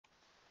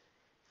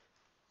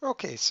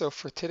Okay, so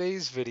for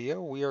today's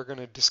video, we are going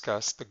to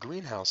discuss the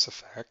greenhouse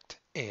effect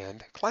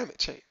and climate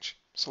change.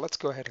 So let's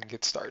go ahead and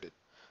get started.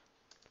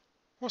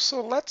 Well,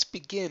 so let's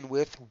begin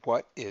with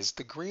what is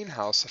the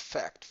greenhouse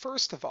effect.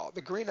 First of all,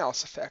 the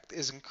greenhouse effect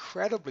is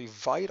incredibly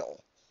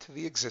vital to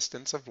the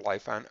existence of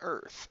life on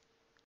Earth.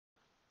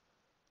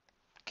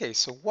 Okay,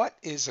 so what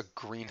is a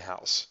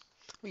greenhouse?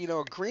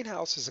 Well, a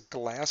greenhouse is a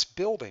glass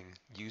building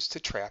used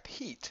to trap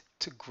heat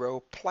to grow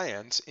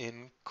plants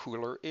in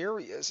cooler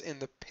areas. In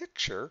the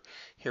picture,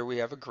 here we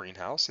have a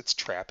greenhouse. It's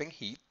trapping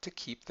heat to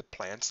keep the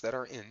plants that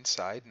are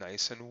inside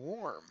nice and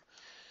warm.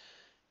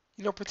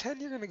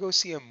 Pretend you're going to go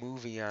see a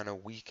movie on a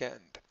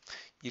weekend.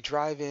 You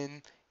drive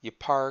in, you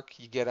park,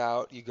 you get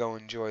out, you go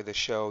enjoy the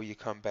show, you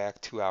come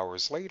back 2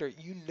 hours later.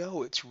 You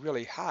know it's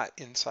really hot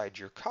inside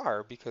your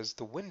car because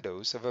the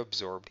windows have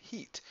absorbed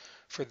heat.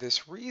 For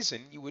this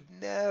reason, you would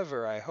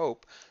never, I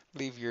hope,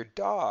 leave your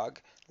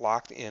dog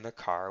locked in a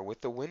car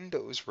with the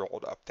windows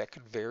rolled up. That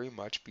could very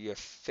much be a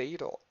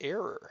fatal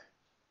error.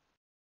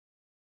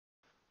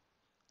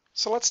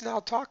 So let's now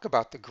talk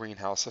about the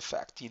greenhouse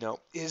effect.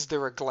 Is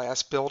there a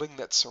glass building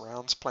that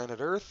surrounds planet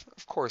Earth?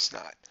 Of course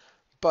not.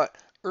 But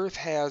Earth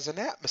has an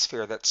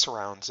atmosphere that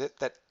surrounds it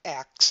that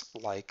acts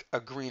like a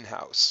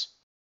greenhouse.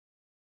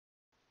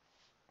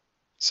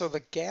 So the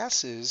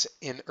gases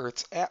in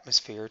Earth's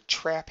atmosphere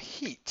trap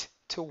heat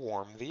to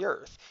warm the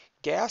Earth.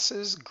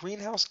 Gases,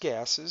 greenhouse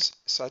gases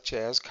such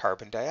as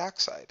carbon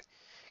dioxide,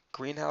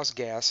 greenhouse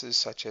gases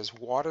such as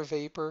water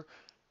vapor,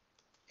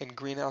 and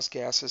greenhouse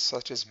gases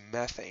such as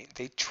methane.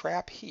 They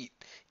trap heat.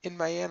 In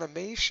my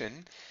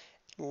animation,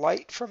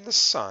 light from the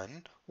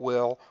sun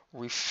will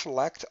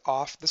reflect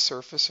off the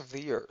surface of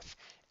the Earth.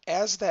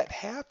 As that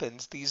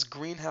happens, these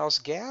greenhouse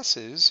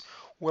gases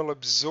will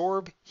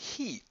absorb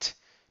heat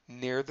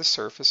near the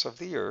surface of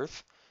the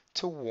Earth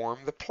to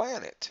warm the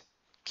planet.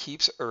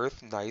 Keeps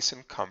Earth nice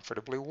and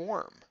comfortably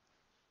warm.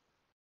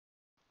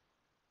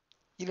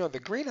 The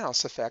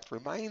greenhouse effect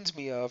reminds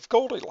me of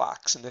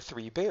Goldilocks and the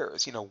Three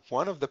Bears.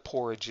 One of the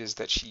porridges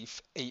that she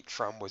ate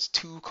from was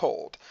too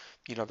cold.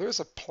 There's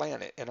a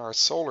planet in our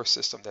solar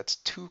system that's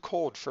too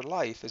cold for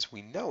life as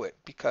we know it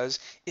because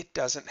it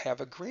doesn't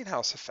have a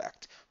greenhouse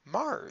effect.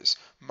 Mars.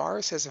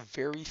 Mars has a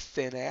very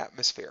thin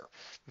atmosphere.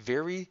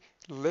 Very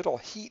little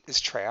heat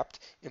is trapped,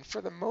 and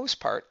for the most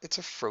part, it's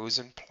a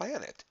frozen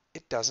planet.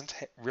 It doesn't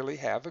really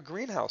have a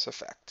greenhouse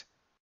effect.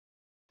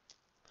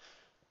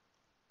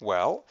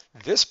 Well,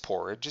 this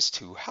porridge is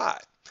too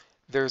hot.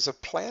 There's a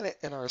planet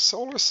in our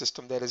solar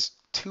system that is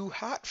too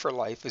hot for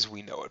life as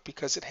we know it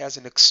because it has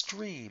an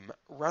extreme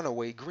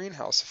runaway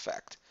greenhouse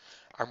effect.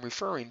 I'm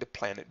referring to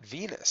planet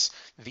Venus.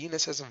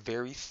 Venus has a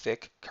very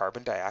thick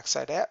carbon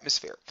dioxide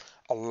atmosphere.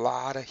 A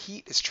lot of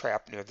heat is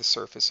trapped near the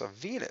surface of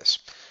Venus.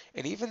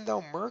 And even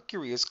though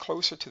Mercury is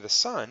closer to the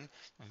Sun,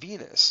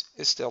 Venus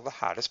is still the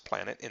hottest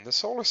planet in the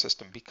solar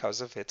system because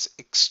of its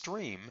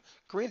extreme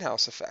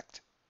greenhouse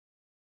effect.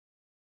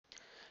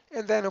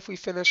 And then if we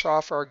finish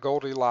off our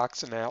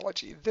Goldilocks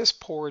analogy, this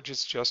porridge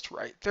is just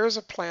right. There's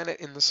a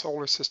planet in the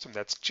solar system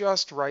that's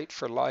just right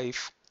for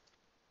life.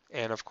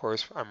 And of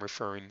course, I'm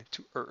referring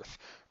to Earth.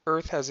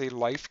 Earth has a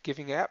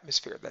life-giving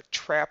atmosphere that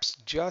traps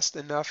just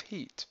enough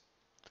heat.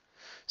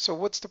 So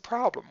what's the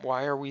problem?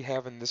 Why are we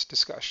having this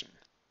discussion?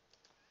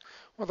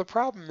 Well, the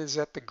problem is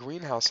that the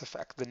greenhouse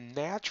effect, the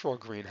natural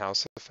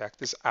greenhouse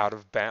effect, is out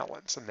of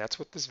balance, and that's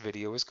what this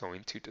video is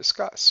going to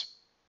discuss.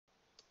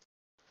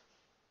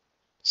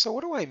 So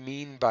what do I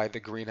mean by the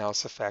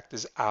greenhouse effect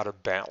is out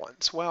of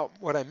balance? Well,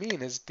 what I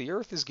mean is the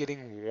Earth is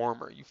getting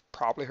warmer. You've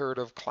probably heard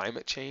of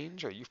climate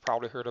change or you've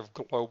probably heard of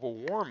global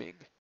warming.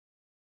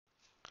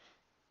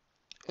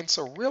 And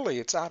so really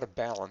it's out of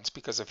balance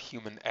because of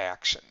human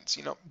actions.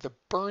 The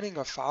burning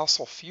of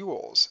fossil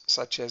fuels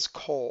such as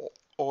coal,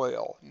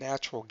 oil,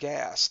 natural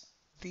gas,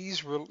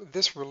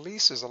 this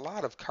releases a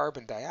lot of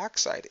carbon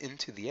dioxide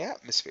into the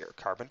atmosphere.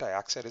 Carbon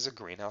dioxide is a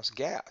greenhouse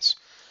gas.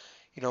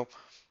 You know,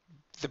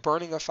 the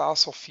burning of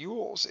fossil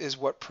fuels is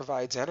what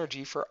provides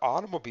energy for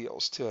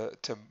automobiles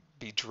to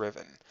be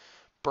driven.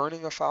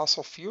 Burning of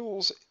fossil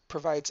fuels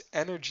provides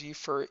energy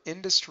for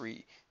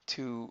industry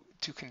to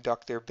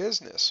conduct their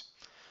business.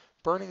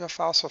 Burning of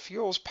fossil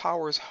fuels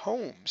powers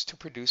homes to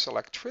produce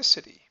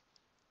electricity.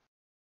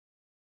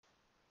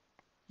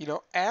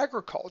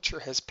 Agriculture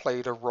has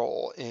played a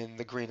role in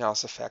the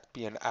greenhouse effect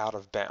being out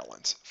of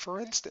balance. For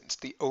instance,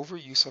 the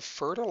overuse of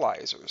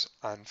fertilizers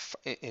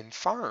in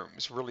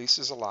farms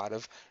releases a lot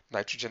of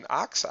nitrogen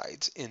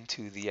oxides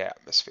into the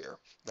atmosphere.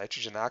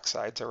 Nitrogen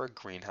oxides are a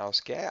greenhouse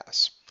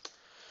gas.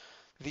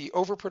 The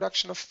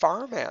overproduction of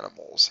farm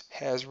animals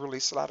has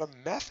released a lot of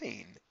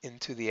methane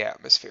into the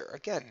atmosphere.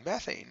 Again,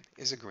 methane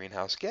is a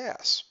greenhouse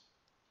gas.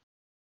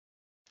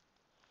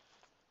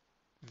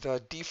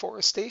 The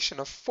deforestation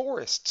of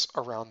forests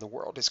around the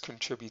world is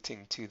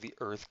contributing to the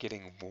earth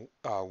getting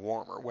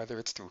warmer, whether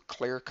it's through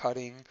clear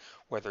cutting,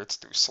 whether it's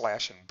through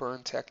slash and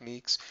burn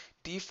techniques.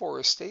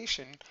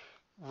 Deforestation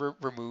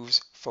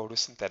removes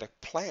photosynthetic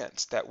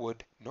plants that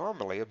would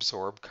normally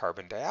absorb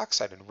carbon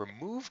dioxide and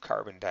remove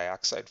carbon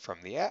dioxide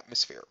from the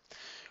atmosphere.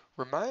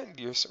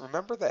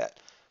 Remember that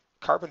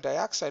carbon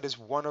dioxide is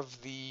one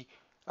of the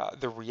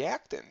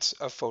reactants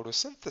of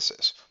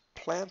photosynthesis.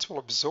 Plants will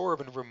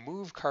absorb and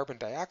remove carbon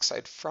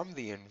dioxide from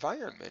the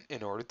environment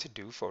in order to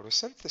do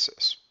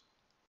photosynthesis.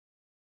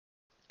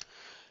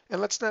 And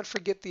let's not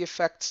forget the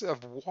effects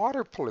of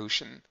water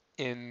pollution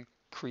in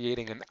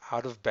creating an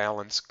out of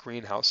balance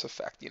greenhouse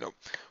effect.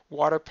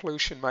 Water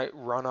pollution might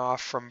run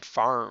off from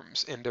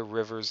farms into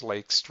rivers,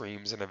 lakes,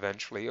 streams, and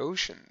eventually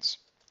oceans.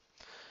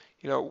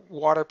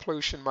 Water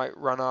pollution might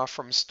run off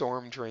from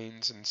storm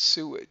drains and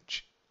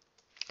sewage.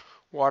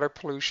 Water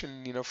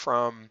pollution,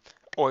 from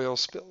oil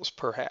spills,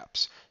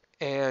 perhaps.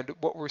 And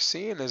what we're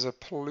seeing is a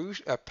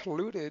polluted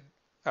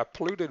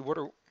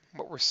water.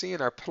 What we're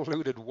seeing are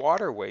polluted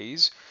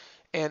waterways,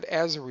 and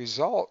as a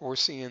result, we're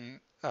seeing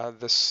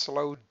the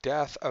slow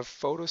death of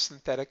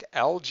photosynthetic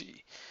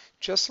algae.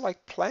 Just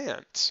like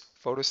plants,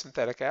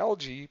 photosynthetic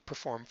algae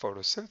perform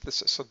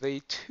photosynthesis, so they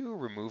too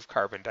remove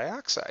carbon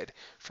dioxide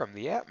from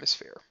the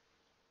atmosphere.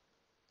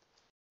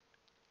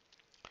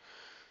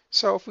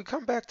 So if we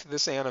come back to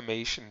this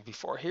animation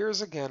before, here's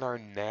again our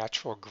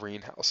natural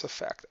greenhouse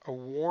effect, a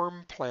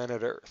warm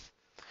planet Earth.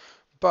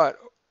 But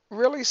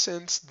really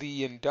since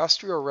the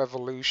Industrial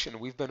Revolution,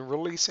 we've been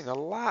releasing a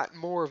lot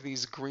more of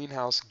these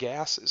greenhouse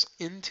gases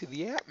into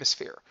the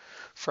atmosphere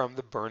from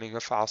the burning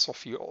of fossil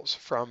fuels,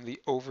 from the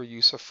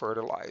overuse of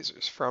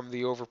fertilizers, from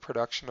the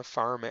overproduction of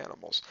farm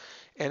animals.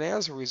 And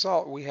as a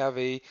result, we have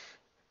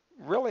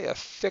really a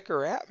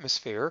thicker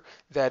atmosphere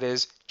that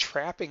is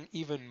trapping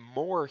even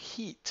more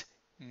heat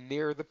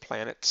near the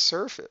planet's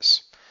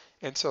surface.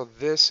 And so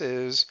this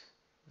is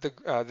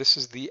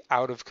the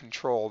out of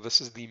control.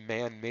 This is the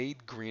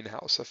man-made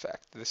greenhouse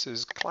effect. This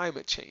is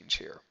climate change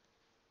here.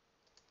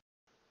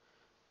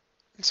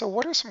 And so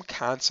what are some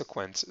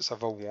consequences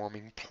of a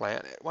warming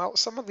planet? Well,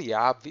 some of the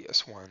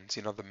obvious ones,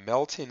 the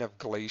melting of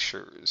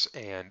glaciers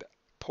and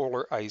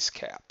polar ice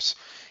caps.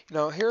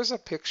 Here's a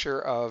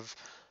picture of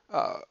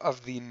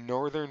the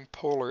northern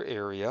polar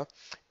area,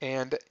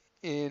 and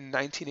in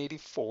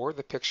 1984,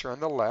 the picture on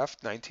the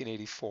left,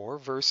 1984,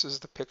 versus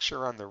the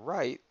picture on the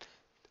right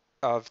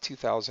of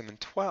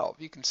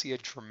 2012, you can see a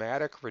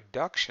dramatic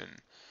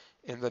reduction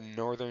in the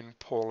northern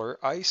polar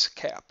ice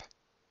cap.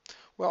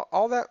 Well,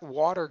 all that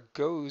water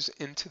goes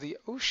into the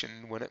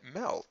ocean when it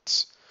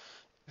melts,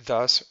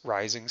 thus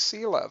rising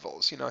sea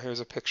levels. Here's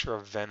a picture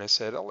of Venice,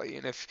 Italy,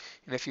 and if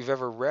you've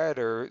ever read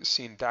or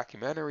seen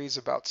documentaries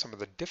about some of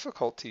the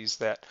difficulties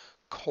that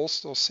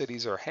coastal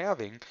cities are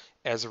having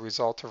as a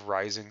result of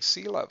rising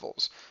sea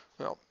levels.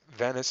 Well,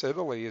 Venice,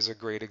 Italy is a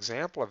great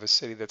example of a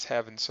city that's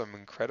having some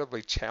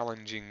incredibly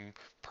challenging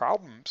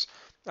problems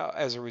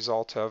as a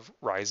result of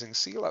rising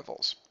sea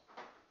levels.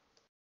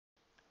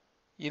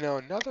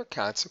 Another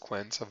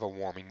consequence of a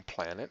warming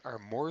planet are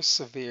more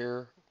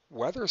severe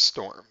weather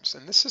storms,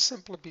 and this is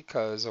simply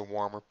because a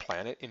warmer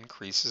planet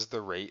increases the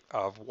rate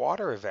of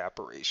water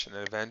evaporation,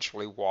 and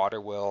eventually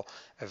water will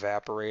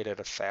evaporate at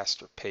a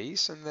faster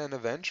pace, and then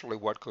eventually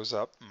what goes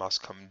up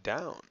must come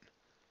down.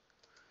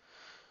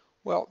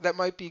 Well, that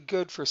might be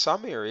good for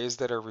some areas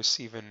that are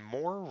receiving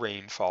more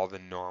rainfall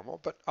than normal,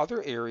 but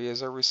other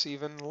areas are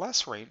receiving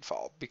less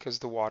rainfall because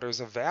the water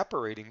is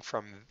evaporating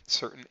from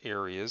certain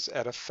areas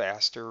at a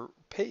faster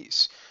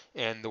pace.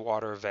 And the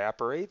water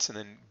evaporates and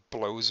then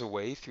blows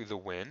away through the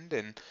wind,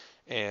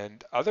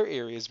 and other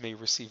areas may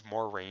receive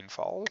more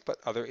rainfall,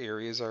 but other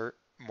areas are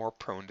more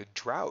prone to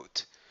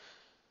drought.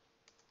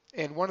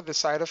 And one of the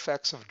side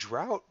effects of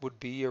drought would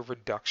be a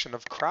reduction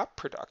of crop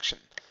production.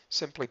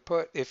 Simply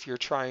put, if you're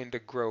trying to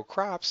grow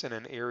crops in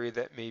an area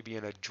that may be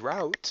in a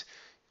drought,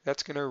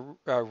 that's going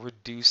to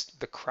reduce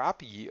the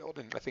crop yield.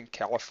 And I think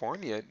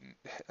California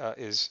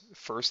is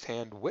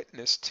firsthand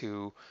witness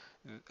to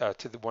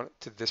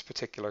this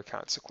particular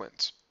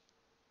consequence.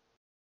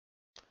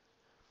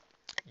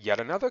 Yet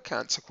another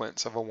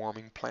consequence of a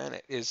warming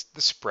planet is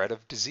the spread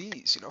of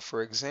disease.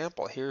 For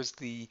example, here's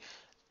the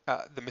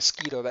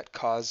mosquito that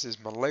causes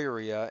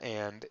malaria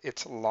and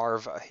its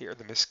larva here,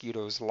 the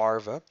mosquito's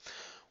larva.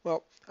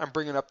 Well, I'm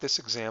bringing up this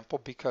example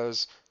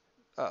because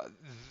uh,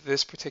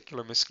 this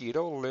particular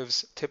mosquito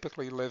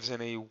typically lives in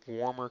a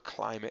warmer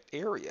climate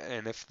area,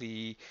 and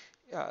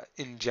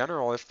in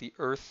general, if the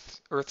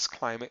Earth's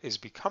climate is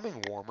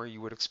becoming warmer,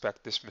 you would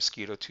expect this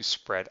mosquito to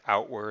spread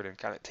outward and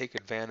kind of take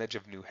advantage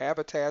of new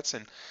habitats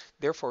and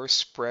therefore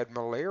spread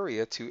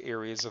malaria to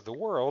areas of the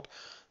world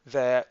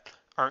that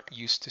aren't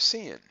used to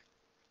seeing.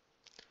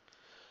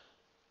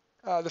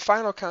 The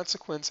final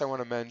consequence I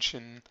want to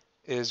mention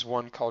is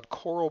one called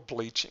coral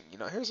bleaching.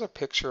 Here's a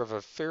picture of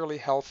a fairly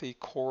healthy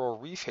coral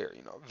reef here,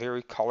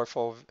 very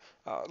colorful,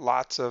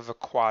 lots of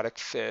aquatic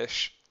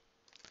fish.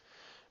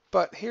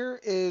 But here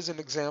is an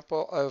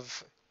example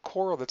of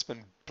coral that's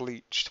been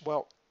bleached.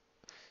 Well,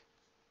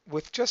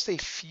 with just a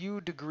few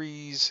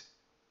degrees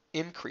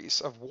increase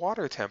of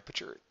water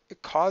temperature,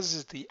 it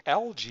causes the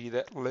algae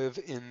that live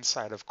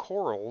inside of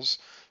corals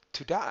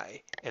to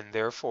die, and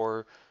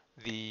therefore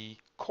the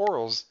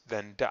corals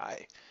then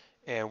die.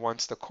 And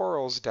once the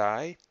corals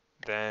die,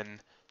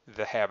 then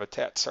the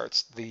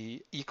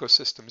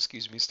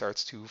ecosystem,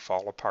 starts to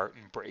fall apart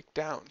and break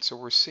down. So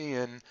we're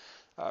seeing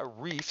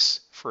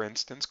Reefs, for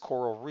instance,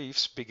 coral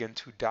reefs begin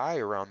to die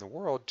around the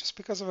world just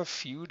because of a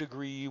few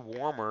degree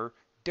warmer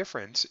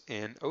difference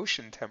in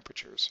ocean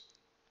temperatures.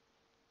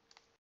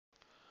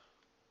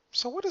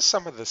 So what is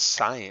some of the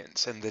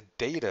science and the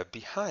data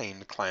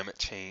behind climate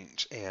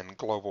change and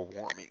global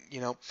warming?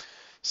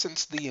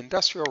 Since the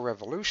Industrial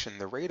Revolution,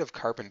 the rate of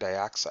carbon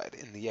dioxide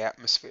in the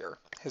atmosphere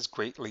has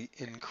greatly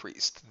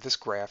increased. This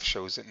graph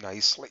shows it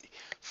nicely.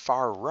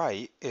 Far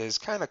right is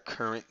kind of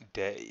current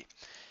day.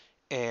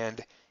 And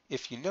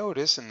if you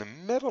notice in the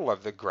middle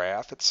of the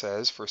graph, it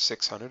says for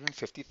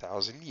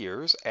 650,000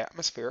 years,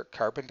 atmospheric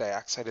carbon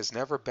dioxide has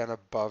never been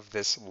above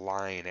this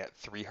line at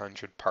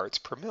 300 parts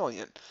per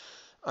million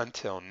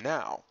until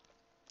now.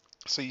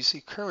 So you see,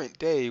 current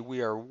day,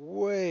 we are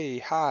way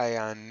high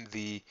on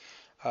the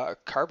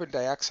carbon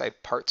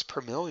dioxide parts per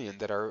million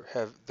that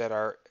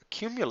are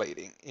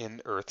accumulating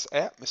in Earth's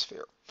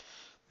atmosphere,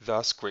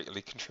 thus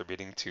greatly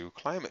contributing to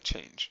climate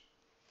change.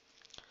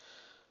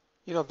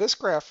 This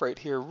graph right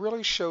here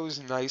really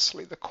shows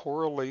nicely the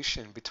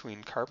correlation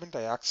between carbon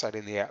dioxide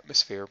in the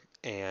atmosphere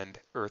and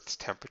Earth's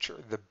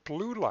temperature. The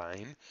blue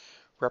line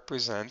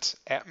represents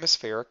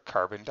atmospheric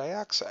carbon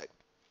dioxide.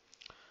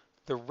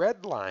 The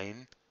red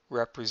line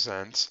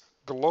represents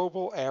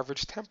global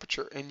average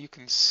temperature, and you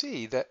can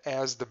see that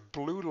as the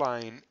blue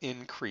line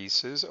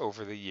increases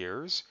over the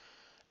years,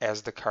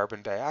 as the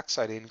carbon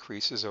dioxide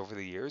increases over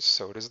the years,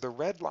 so does the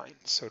red line,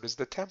 so does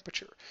the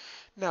temperature.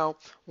 Now,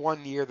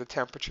 one year the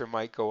temperature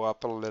might go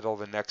up a little,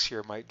 the next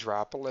year might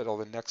drop a little,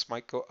 the next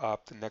might go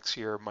up, the next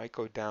year might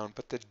go down,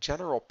 but the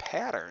general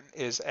pattern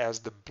is as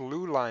the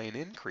blue line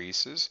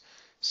increases,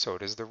 so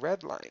does the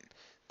red line.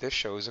 This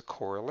shows a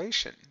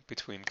correlation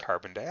between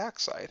carbon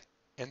dioxide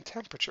and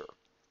temperature.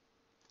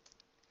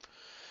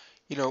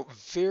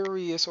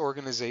 Various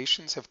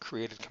organizations have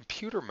created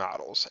computer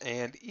models,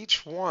 and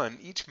each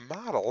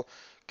model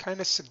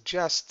kind of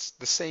suggests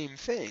the same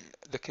thing,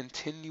 the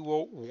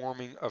continual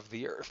warming of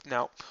the Earth.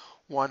 Now,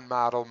 one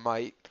model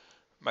might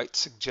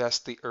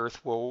suggest the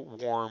Earth will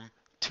warm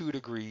 2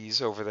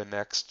 degrees over the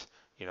next,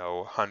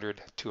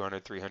 100,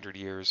 200, 300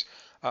 years.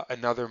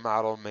 Another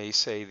model may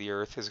say the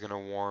Earth is going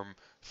to warm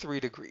 3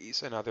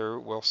 degrees. Another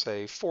will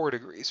say 4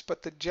 degrees.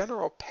 But the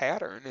general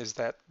pattern is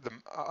that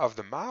of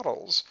the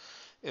models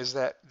is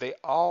that they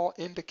all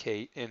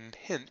indicate and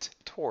hint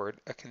toward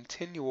a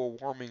continual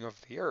warming of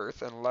the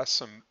Earth unless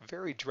some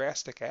very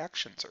drastic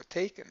actions are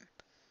taken.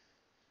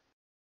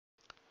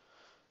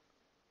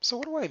 So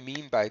what do I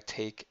mean by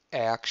take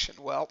action?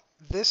 Well,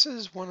 this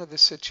is one of the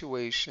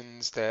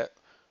situations that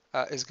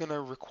is going to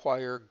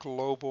require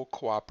global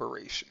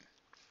cooperation.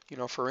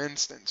 For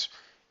instance,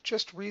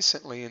 just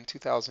recently in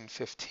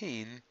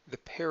 2015, the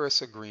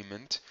Paris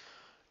Agreement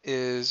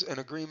is an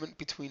agreement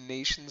between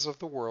nations of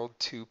the world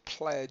to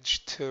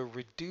pledge to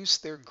reduce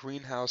their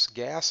greenhouse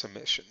gas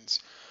emissions.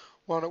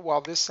 While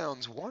this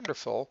sounds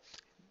wonderful,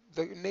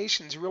 the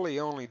nations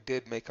really only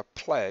did make a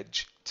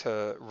pledge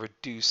to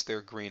reduce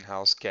their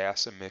greenhouse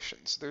gas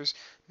emissions. There's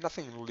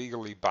nothing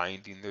legally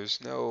binding. There's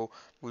no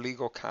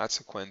legal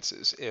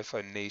consequences if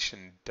a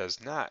nation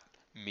does not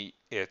meet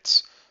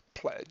its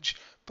pledge.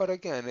 But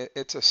again,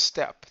 it's a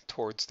step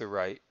towards the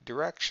right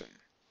direction.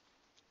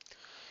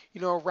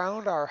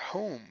 Around our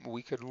home,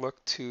 we could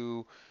look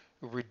to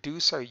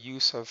reduce our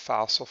use of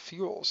fossil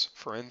fuels,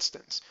 for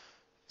instance.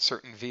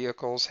 Certain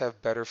vehicles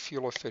have better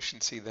fuel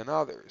efficiency than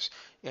others,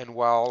 and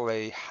while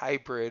a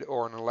hybrid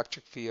or an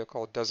electric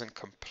vehicle doesn't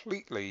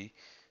completely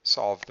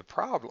solve the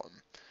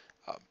problem,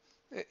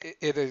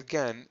 it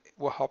again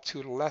will help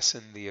to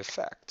lessen the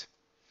effect.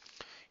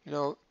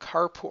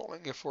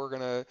 Carpooling, if we're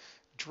going to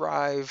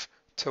drive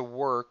to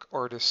work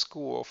or to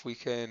school, if we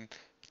can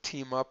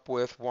team up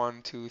with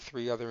 1, 2,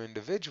 3 other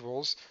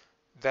individuals,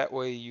 that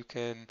way you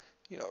can,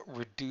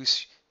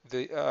 reduce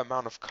the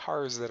amount of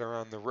cars that are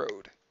on the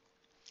road.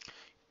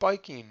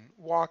 Biking,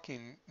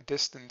 walking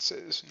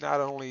distances not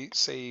only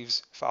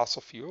saves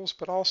fossil fuels,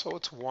 but also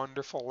it's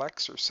wonderful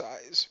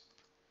exercise.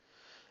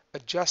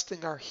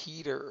 Adjusting our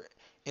heater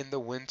in the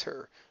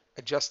winter,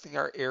 adjusting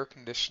our air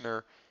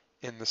conditioner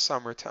in the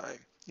summertime.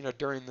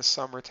 During the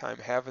summertime,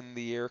 having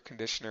the air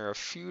conditioner a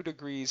few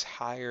degrees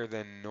higher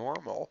than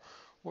normal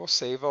will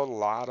save a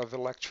lot of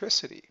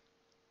electricity.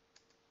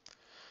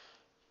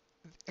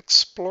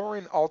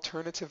 Exploring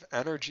alternative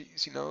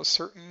energies,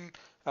 certain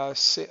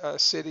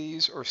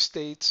cities or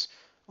states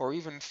or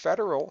even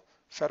federal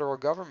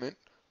government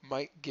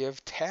might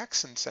give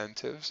tax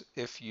incentives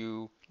if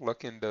you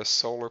look into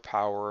solar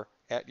power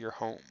at your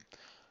home.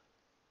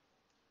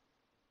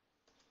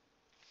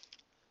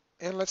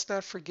 And let's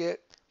not forget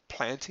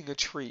planting a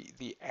tree,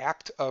 the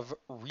act of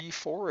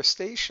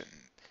reforestation.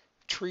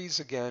 Trees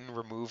again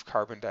remove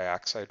carbon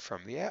dioxide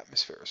from the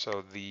atmosphere,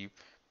 so the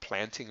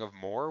planting of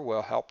more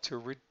will help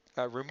to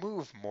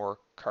remove more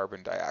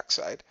carbon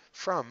dioxide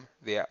from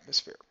the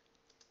atmosphere.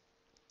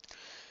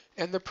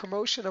 And the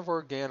promotion of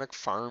organic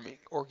farming.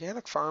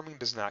 Organic farming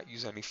does not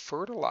use any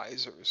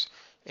fertilizers,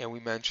 and we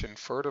mentioned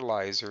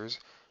fertilizers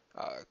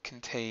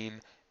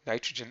contain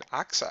nitrogen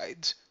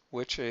oxides,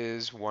 which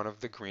is one of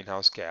the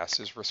greenhouse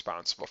gases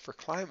responsible for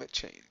climate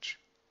change.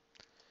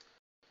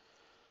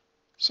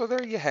 So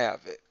there you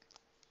have it.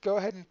 Go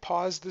ahead and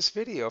pause this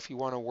video if you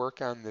want to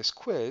work on this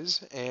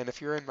quiz, and if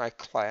you're in my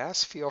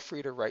class, feel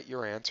free to write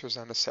your answers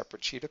on a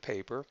separate sheet of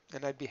paper,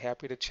 and I'd be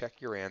happy to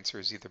check your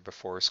answers either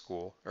before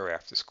school or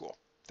after school.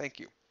 Thank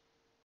you.